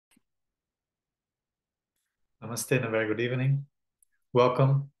Namaste and a very good evening.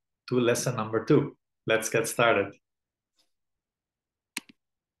 Welcome to lesson number 2. Let's get started.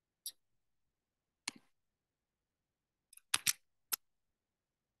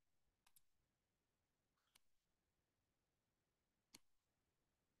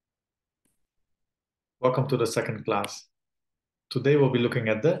 Welcome to the second class. Today we'll be looking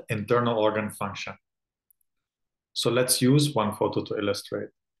at the internal organ function. So let's use one photo to illustrate.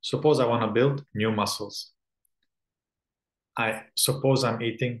 Suppose I want to build new muscles. I suppose I'm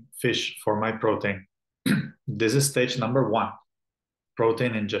eating fish for my protein. This is stage number 1,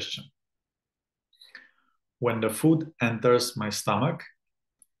 protein ingestion. When the food enters my stomach,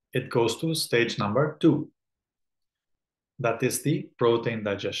 it goes to stage number 2. That is the protein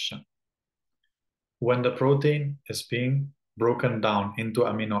digestion. When the protein is being broken down into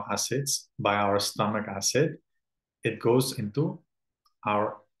amino acids by our stomach acid, it goes into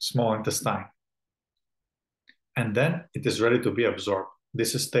our small intestine. And then it is ready to be absorbed.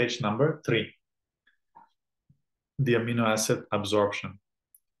 This is stage number 3, the amino acid absorption.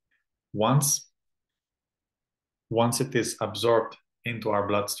 Once it is absorbed into our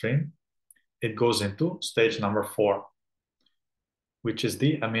bloodstream, it goes into stage number 4, which is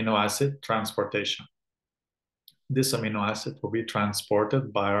the amino acid transportation. This amino acid will be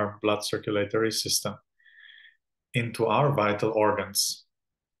transported by our blood circulatory system into our vital organs.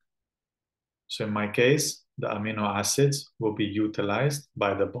 So in my case, the amino acids will be utilized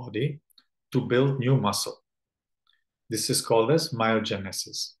by the body to build new muscle. This is called as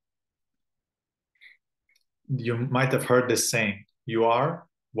myogenesis. You might have heard this saying, you are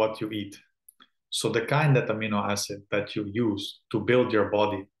what you eat. So the kind of amino acid that you use to build your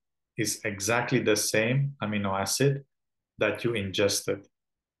body is exactly the same amino acid that you ingested.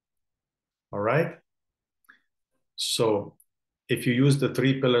 All right? So if you use the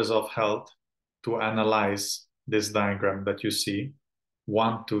 3 pillars of health to analyze this diagram that you see,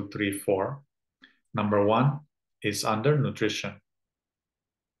 1, 2, 3, 4, number 1 is under nutrition.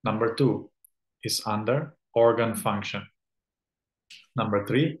 Number 2 is under organ function. Number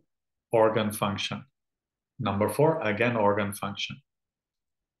 3, organ function. Number 4, again, organ function.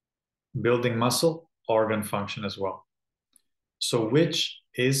 Building muscle, organ function as well. So which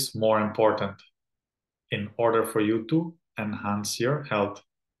is more important in order for you to enhance your health,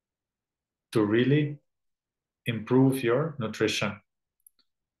 to really improve your nutrition,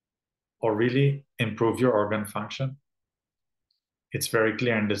 or really improve your organ function? It's very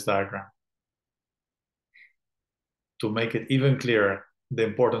clear in this diagram. To make it even clearer, the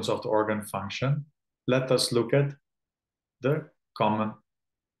importance of the organ function, let's look at common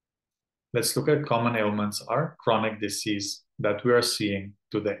ailments or chronic disease that we are seeing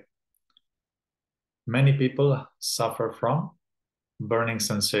today. Many people suffer from burning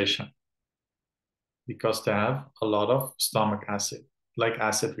sensation because they have a lot of stomach acid, like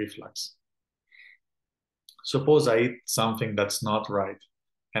acid reflux. Suppose I eat something that's not right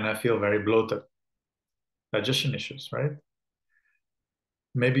and I feel very bloated. Digestion issues, right?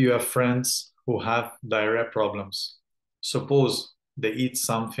 Maybe you have friends who have diarrhea problems. Suppose they eat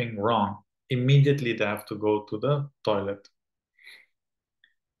something wrong, immediately they have to go to the toilet.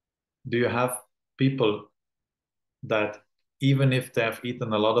 Do you have people that even if they have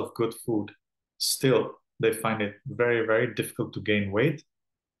eaten a lot of good food, still they find it very, very difficult to gain weight?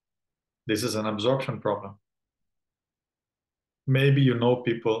 This is an absorption problem. Maybe you know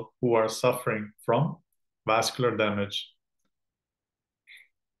people who are suffering from vascular damage.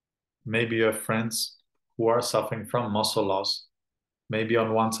 Maybe you have friends who are suffering from muscle loss, maybe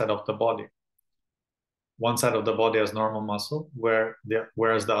on one side of the body. One side of the body has normal muscle,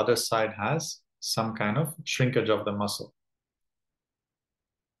 whereas the other side has some kind of shrinkage of the muscle.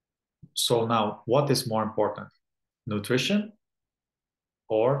 So now, what is more important? Nutrition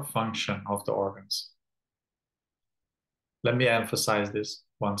or function of the organs? Let me emphasize this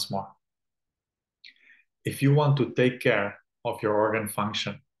once more. If you want to take care of your organ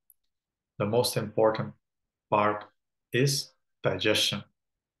function, the most important part is digestion.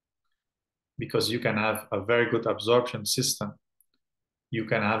 Because you can have a very good absorption system. You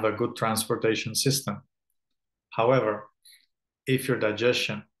can have a good transportation system. However, if your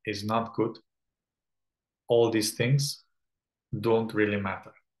digestion is not good, all these things don't really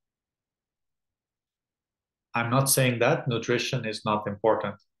matter. I'm not saying that nutrition is not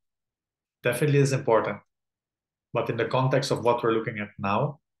important. Definitely is important. But in the context of what we're looking at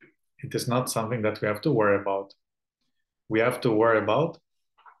now, it is not something that we have to worry about. We have to worry about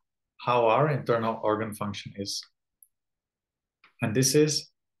how our internal organ function is. And this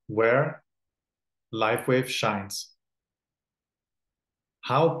is where LifeWave shines.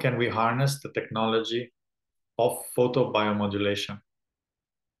 How can we harness the technology of photobiomodulation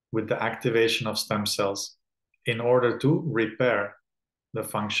with the activation of stem cells in order to repair the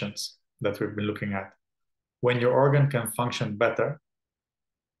functions that we've been looking at. When your organ can function better,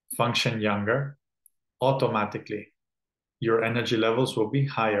 function younger, automatically your energy levels will be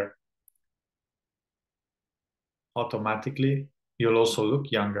higher. Automatically, you'll also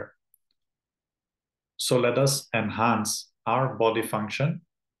look younger. So let us enhance our body function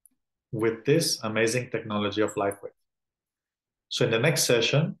with this amazing technology of LifeWave. So in the next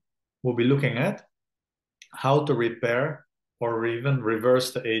session, we'll be looking at how to repair or even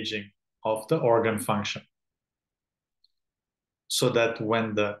reverse the aging of the organ function, so that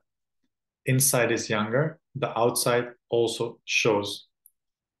when the inside is younger, the outside also shows.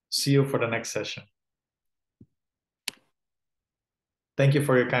 See you for the next session. Thank you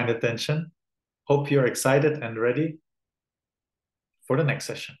for your kind attention. Hope you're excited and ready for the next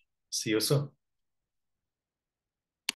session. See you soon.